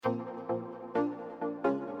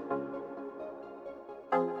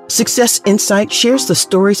Success Insight shares the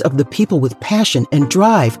stories of the people with passion and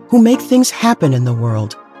drive who make things happen in the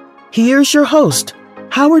world. Here's your host,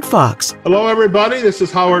 Howard Fox. Hello, everybody. This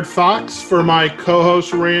is Howard Fox. For my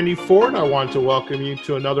co-host, Randy Ford, I want to welcome you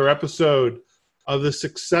to another episode of the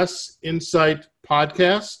Success Insight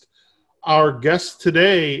podcast. Our guest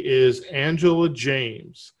today is Angela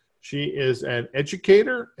James. She is an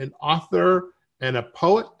educator, an author, and a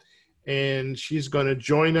poet, and she's going to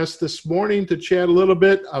join us this morning to chat a little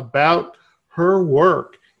bit about her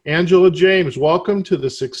work. Angela James, welcome to the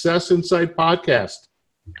Success Insight podcast.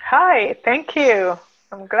 Hi, thank you.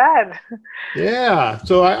 I'm glad. Yeah,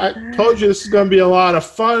 so I told you this is going to be a lot of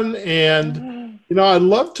fun, and I'd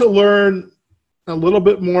love to learn a little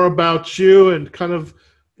bit more about you and kind of,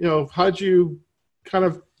 how'd you kind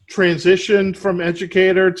of transition from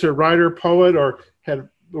educator to writer, poet, or had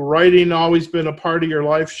writing always been a part of your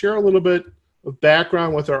life? Share a little bit of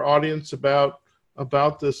background with our audience about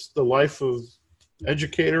the life of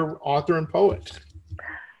educator, author, and poet.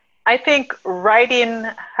 I think writing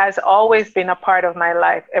has always been a part of my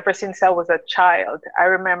life ever since I was a child. I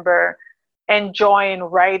remember enjoying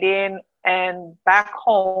writing, and back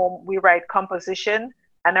home we write composition.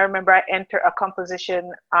 And I remember I entered a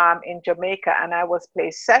composition in Jamaica, and I was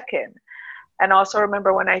placed second. And also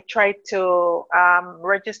remember when I tried to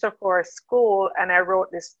register for a school and I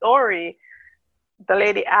wrote this story, the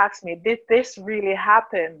lady asked me, "Did this really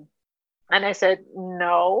happen?" And I said,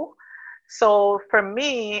 "No." So for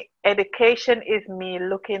me, education is me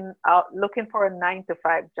looking for a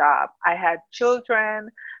 9-to-5 job. I had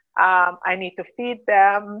children, I need to feed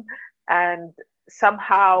them, and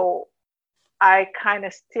somehow I kind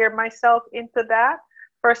of steered myself into that.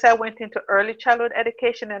 First, I went into early childhood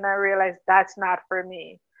education, and I realized that's not for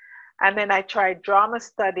me. And then I tried drama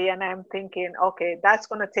study, and I'm thinking, okay, that's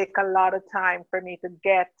going to take a lot of time for me to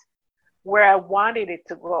get where I wanted it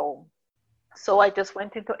to go. So I just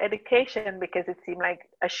went into education because it seemed like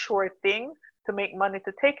a sure thing to make money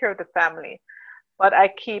to take care of the family. But I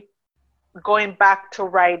keep going back to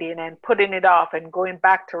writing and putting it off and going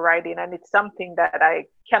back to writing. And it's something that I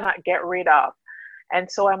cannot get rid of. And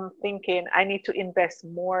so I'm thinking I need to invest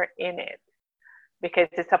more in it because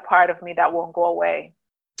it's a part of me that won't go away.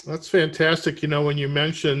 That's fantastic. When you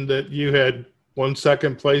mentioned that you had won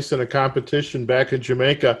second place in a competition back in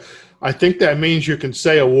Jamaica, I think that means you can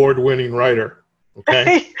say award-winning writer.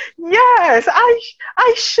 Okay. Yes,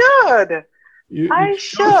 I should. I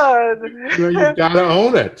should. You've got to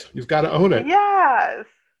own it. You've got to own it. Yes.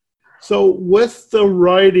 So with the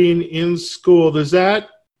writing in school, does that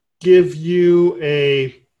give you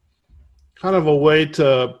a kind of a way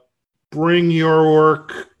to bring your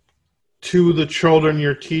work to the children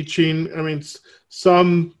you're teaching? I mean,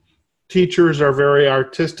 some teachers are very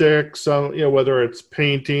artistic, some, whether it's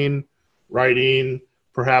painting, writing,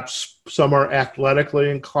 perhaps some are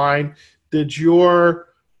athletically inclined. Did your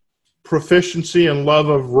proficiency and love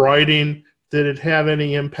of writing, did it have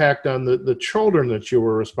any impact on the children that you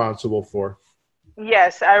were responsible for?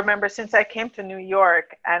 Yes, I remember since I came to New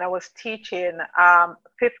York and I was teaching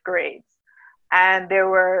fifth grades, and they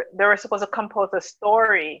were supposed to compose a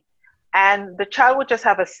story, and the child would just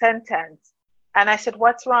have a sentence. And I said,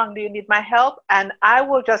 "What's wrong? Do you need my help?" And I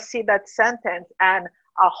will just see that sentence and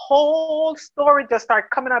a whole story just start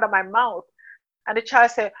coming out of my mouth. And the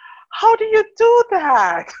child said, "How do you do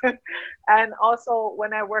that?" And also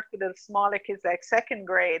when I worked with the smaller kids, like second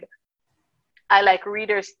grade, I like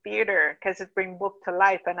readers theater because it brings book to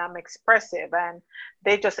life and I'm expressive and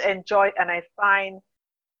they just enjoy it. And I find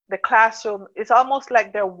the classroom, it's almost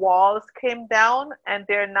like their walls came down and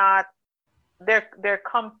they're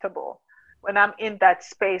comfortable when I'm in that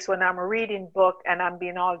space, when I'm reading book and I'm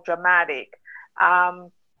being all dramatic.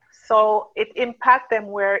 So it impacts them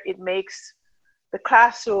where it makes the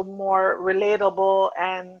classroom more relatable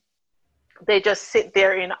and they just sit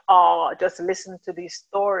there in awe, just listen to the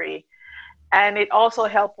story. And it also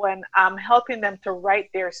helps when I'm helping them to write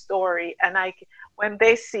their story. And when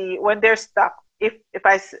they're stuck, if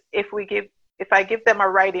I give them a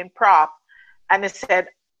writing prop and it said,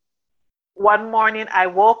 one morning I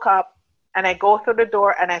woke up and I go through the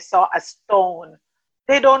door and I saw a stone.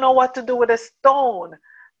 They don't know what to do with a stone.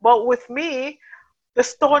 But with me, the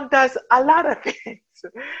stone does a lot of things.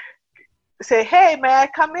 Say, "Hey, may I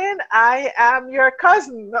come in? I am your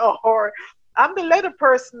cousin," or "I'm the little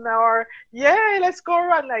person," or "Yeah, let's go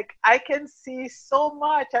around." Like I can see so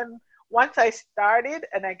much. And once I started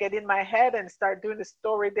and I get in my head and start doing the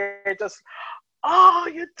story, they're just, "Oh,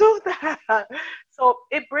 you do that." So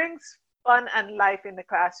it brings fun and life in the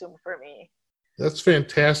classroom for me. That's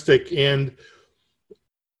fantastic. And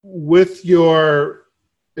with your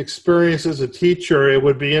experience as a teacher, it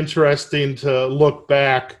would be interesting to look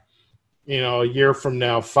back, a year from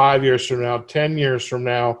now, 5 years from now, 10 years from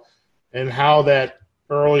now, and how that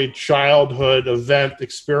early childhood event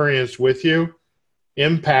experience with you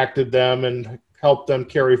impacted them and helped them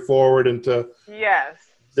carry forward into Yes.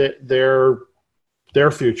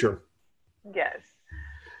 their future. Yes.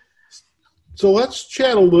 So let's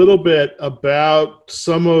chat a little bit about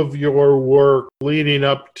some of your work leading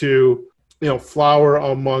up to, Flower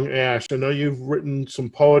Among Ash. I know you've written some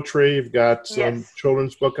poetry. You've got some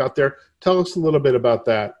children's book out there. Tell us a little bit about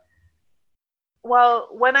that. Well,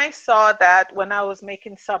 when I saw that, when I was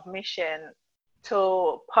making submission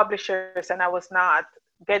to publishers and I was not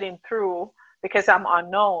getting through because I'm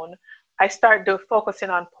unknown, I started focusing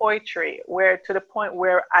on poetry, where to the point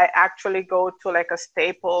where I actually go to like a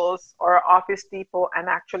Staples or Office Depot and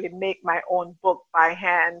actually make my own book by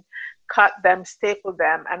hand, cut them, staple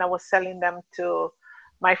them, and I was selling them to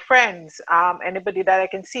my friends, anybody that I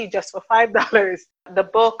can see, just for $5. The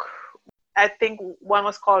book, I think one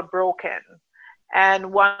was called Broken,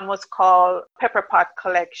 and one was called Pepper Pot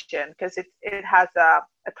Collection, because it has a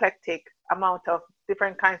eclectic amount of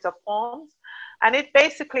different kinds of poems. And it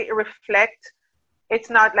basically reflects, it's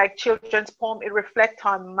not like children's poem, it reflects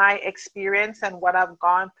on my experience and what I've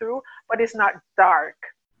gone through, but it's not dark.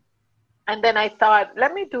 And then I thought,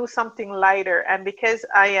 let me do something lighter. And because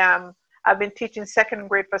I've been teaching second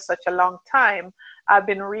grade for such a long time, I've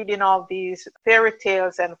been reading all these fairy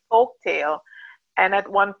tales and folk tale. And at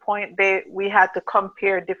one point we had to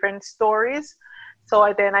compare different stories. So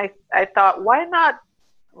I thought, why not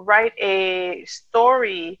write a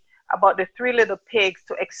story about the three little pigs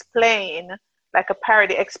to explain, like a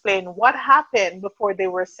parody, explain what happened before they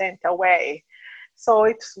were sent away. So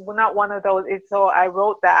it's not one of those. So I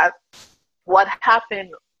wrote that, what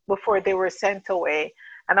happened before they were sent away.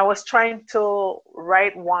 And I was trying to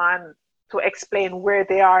write one to explain where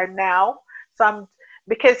they are now.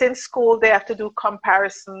 Because in school they have to do compare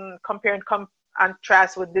and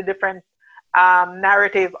contrast with the different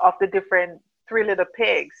narrative of the different three little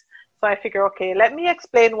pigs. So I figure, okay, let me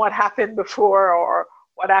explain what happened before or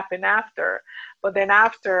what happened after. But then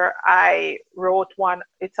after I wrote one,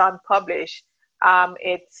 it's unpublished.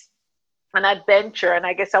 It's an adventure. And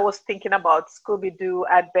I guess I was thinking about Scooby-Doo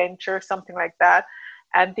adventure, something like that.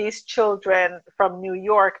 And these children from New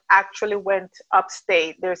York actually went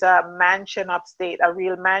upstate. There's a mansion upstate, a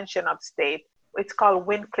real mansion upstate. It's called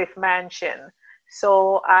Windcliff Mansion.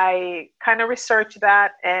 So I kind of researched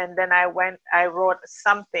that, and then I wrote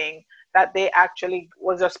something that they actually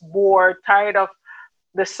was just bored, tired of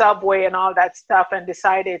the subway and all that stuff, and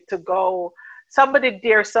decided to go, somebody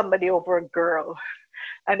dared somebody over a girl.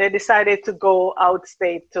 And they decided to go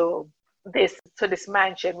outstate to this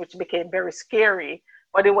mansion, which became very scary.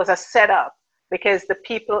 But it was a setup, because the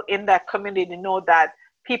people in that community know that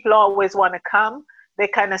people always want to come. They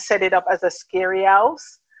kind of set it up as a scary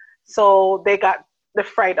house. So they got the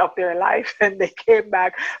fright of their life, and they came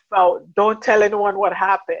back about, don't tell anyone what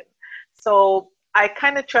happened. So I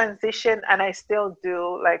kind of transitioned, and I still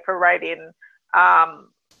do, like, for writing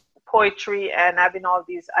poetry and having all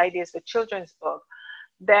these ideas for children's book.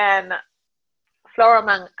 Then Flower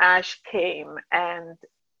Among Ash came, and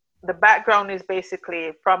the background is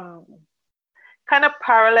basically from kind of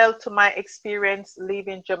parallel to my experience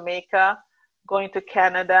leaving Jamaica, going to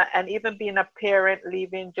Canada, and even being a parent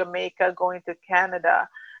leaving Jamaica, going to Canada,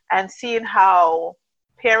 and seeing how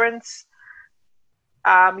parents,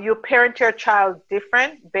 you parent your child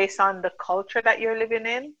different based on the culture that you're living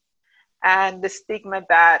in, and the stigma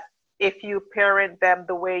that if you parent them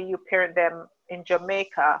the way you parent them in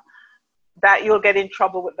Jamaica, that you'll get in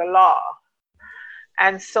trouble with the law.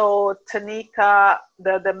 And so Tanika,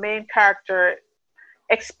 the main character,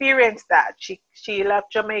 experienced that. She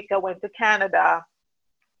left Jamaica, went to Canada,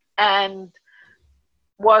 and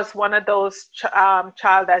was one of those child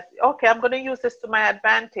that, okay, I'm going to use this to my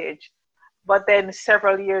advantage. But then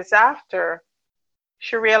several years after,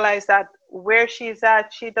 she realized that where she's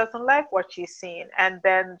at, she doesn't like what she's seen. And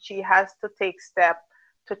then she has to take steps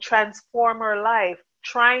to transform her life,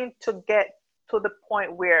 trying to get to the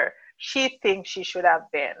point where she thinks she should have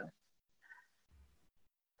been.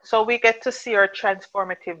 So we get to see her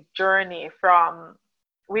transformative journey from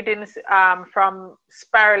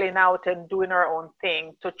spiraling out and doing her own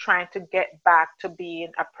thing to trying to get back to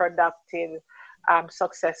being a productive,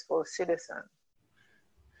 successful citizen.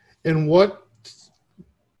 And what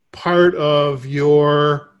part of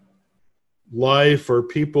your life or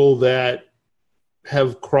people that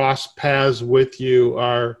have crossed paths with you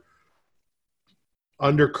are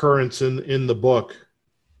undercurrents in the book?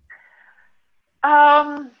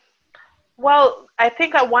 Well, I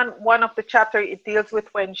think one of the chapter it deals with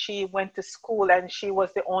when she went to school and she was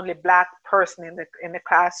the only black person in the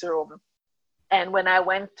classroom. And when I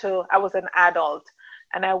was an adult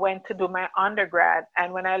and I went to do my undergrad.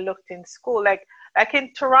 And when I looked in school, like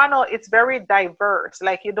in Toronto, it's very diverse.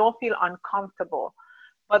 Like you don't feel uncomfortable.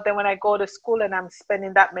 But then when I go to school and I'm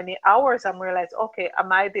spending that many hours, I'm realized, okay,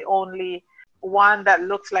 am I the only one that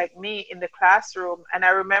looks like me in the classroom? And I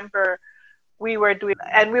remember we were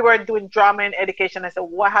doing drama and education. I said,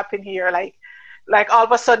 what happened here? Like all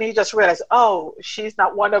of a sudden you just realize, oh, she's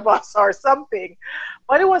not one of us or something.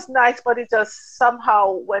 But it was nice. But it just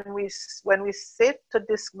somehow when we sit to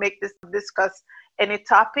discuss any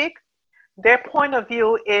topic, their point of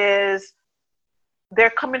view is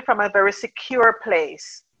they're coming from a very secure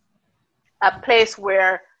place, a place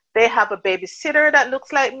where they have a babysitter that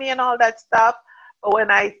looks like me and all that stuff. But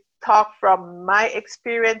when I talk from my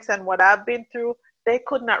experience and what I've been through, they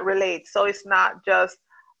could not relate. So it's just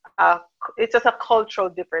a cultural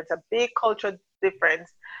difference, a big cultural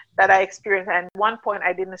difference that I experienced. And at one point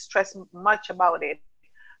I didn't stress much about it,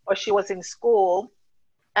 but she was in school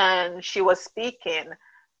and she was speaking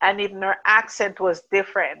and even her accent was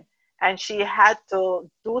different. And she had to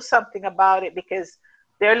do something about it because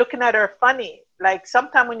they're looking at her funny. Like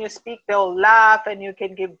sometimes when you speak, they'll laugh and you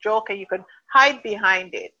can give joke and you can hide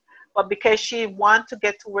behind it. But because she wanted to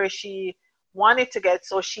get to where she wanted to get,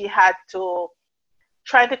 so she had to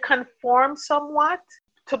try to conform somewhat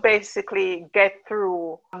to basically get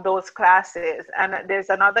through those classes. And there's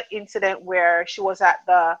another incident where she was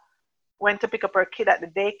went to pick up her kid at the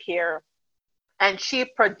daycare, and she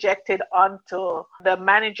projected onto the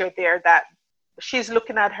manager there that she's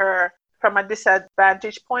looking at her from a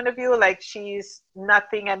disadvantaged point of view, like she's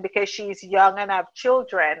nothing. And because she's young and have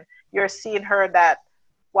children, you're seeing her that,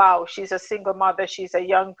 wow, she's a single mother, she's a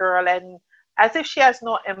young girl, and as if she has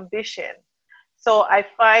no ambition. So I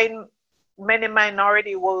find many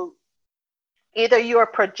minority will, either you are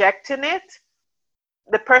projecting it,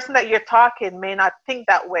 the person that you're talking may not think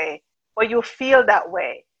that way, but you feel that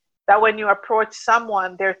way. That when you approach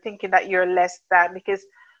someone, they're thinking that you're less than. Because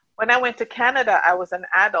when I went to Canada, I was an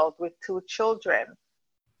adult with 2 children,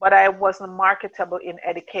 but I wasn't marketable in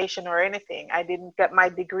education or anything. I didn't get my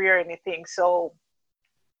degree or anything. So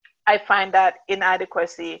I find that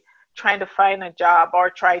inadequacy trying to find a job or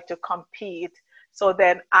try to compete. So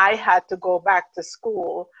then I had to go back to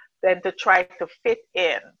school then to try to fit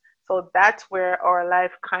in. So that's where our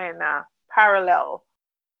life kind of parallel.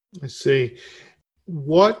 I see.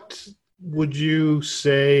 What would you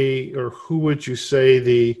say, or who would you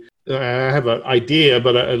say I have an idea,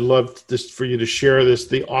 but I'd love just for you to share this,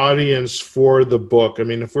 the audience for the book. I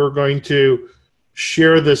mean, if we're going to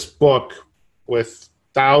share this book with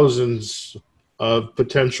thousands of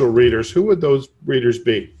potential readers, who would those readers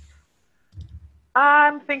be?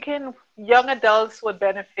 I'm thinking young adults would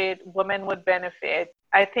benefit, women would benefit.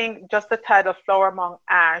 I think just the title Flower Among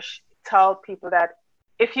Ash tell people that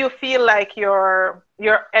if you feel like your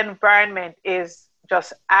environment is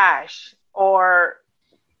just ash, or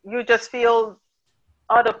you just feel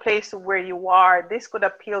out of place where you are, this could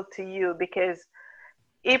appeal to you, because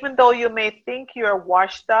even though you may think you're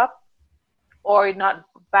washed up or not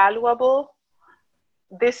valuable,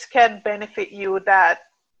 this can benefit you, that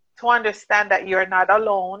to understand that you're not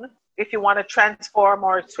alone. If you want to transform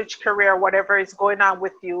or switch career, whatever is going on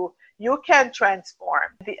with you, you can transform.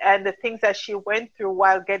 And the things that she went through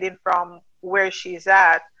while getting from where she's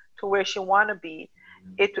at to where she want to be,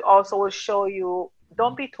 it also will show you,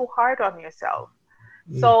 don't be too hard on yourself.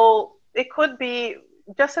 So it could be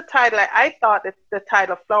just a title. I thought that the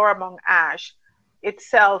title Flower Among Ash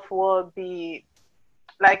itself will be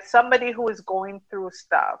like somebody who is going through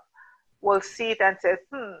stuff will see it and say,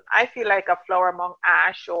 I feel like a flower among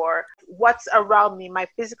ash, or what's around me, my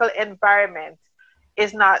physical environment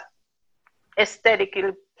is not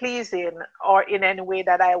aesthetically pleasing or in any way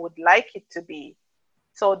that I would like it to be.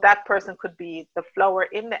 So that person could be the flower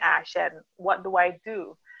in the ash, and what do I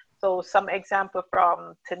do? So some example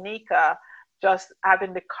from Tanika, just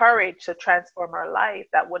having the courage to transform her life,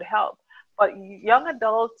 that would help. But young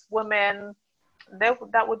adults, women,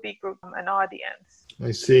 that would be an audience.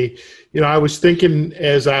 I see. I was thinking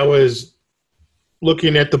as I was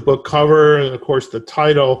looking at the book cover and, of course, the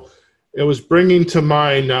title, it was bringing to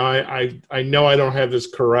mind, now I know I don't have this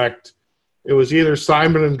correct, it was either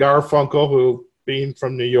Simon and Garfunkel, who being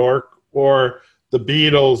from New York, or the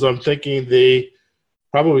Beatles. I'm thinking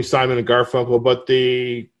probably Simon and Garfunkel, but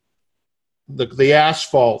the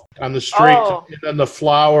asphalt on the street, and then the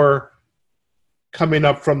flower coming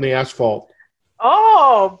up from the asphalt.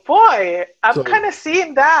 Oh boy, I'm kind of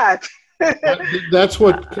seeing that. That's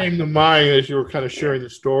what came to mind as you were kind of sharing the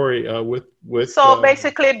story with. So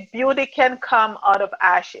basically, beauty can come out of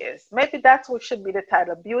ashes. Maybe that's what should be the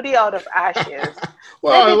title: Beauty Out of Ashes.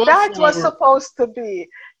 Well, maybe that's what's supposed to be.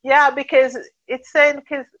 Yeah, because it's saying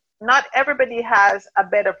because not everybody has a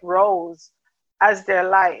bed of rose as their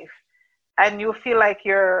life, and you feel like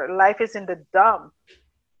your life is in the dump,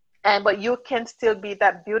 but you can still be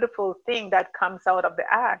that beautiful thing that comes out of the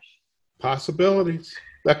ash. Possibilities.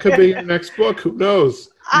 That could be your next book. Who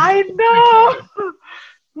knows? I know.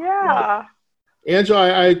 Yeah.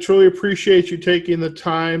 Angela, I truly appreciate you taking the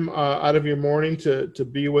time out of your morning to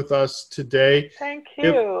be with us today. Thank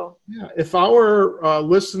you. If our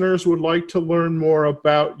listeners would like to learn more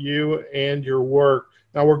about you and your work,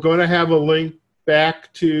 now we're going to have a link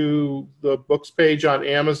back to the books page on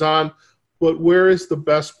Amazon, but where is the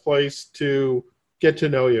best place to get to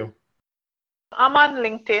know you? I'm on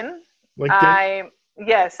LinkedIn.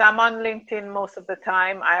 Yes, I'm on LinkedIn most of the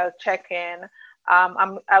time. I'll check in.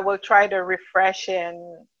 I will try to refresh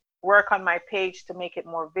and work on my page to make it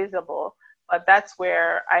more visible, but that's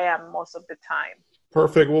where I am most of the time.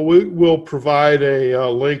 Perfect. Well, we will provide a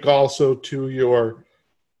link also to your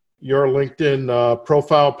LinkedIn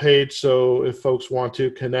profile page. So if folks want to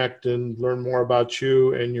connect and learn more about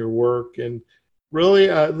you and your work, and really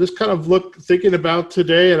this kind of thinking about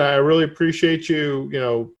today, and I really appreciate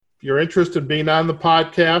your interest in being on the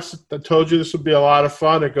podcast. I told you this would be a lot of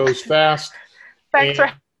fun. It goes fast. Thanks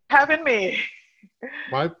for having me.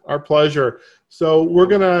 Our pleasure. So we're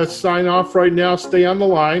going to sign off right now. Stay on the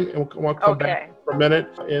line, and we'll come back for a minute,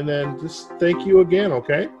 and then just thank you again,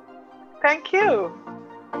 okay? Thank you.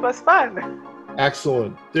 It was fun.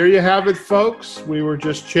 Excellent. There you have it, folks. We were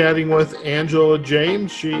just chatting with Angela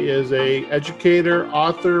James. She is an educator,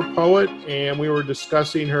 author, poet, and we were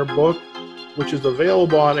discussing her book, which is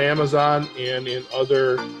available on Amazon and in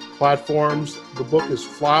other platforms. The book is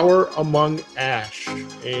Flower Among Ash.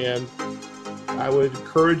 And I would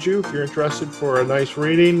encourage you, if you're interested for a nice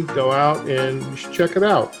reading, go out and you should check it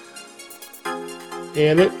out.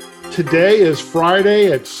 And today is Friday.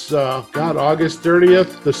 It's, August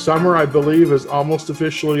 30th. The summer, I believe, is almost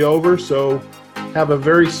officially over. So have a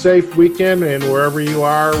very safe weekend, and wherever you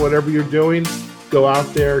are, whatever you're doing, go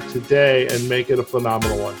out there today and make it a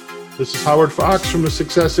phenomenal one. This is Howard Fox from the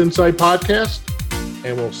Success Insight Podcast,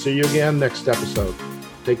 and we'll see you again next episode.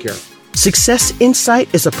 Take care. Success Insight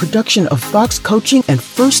is a production of Fox Coaching and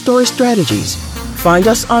First Story Strategies. Find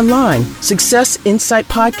us online,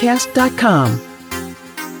 successinsightpodcast.com.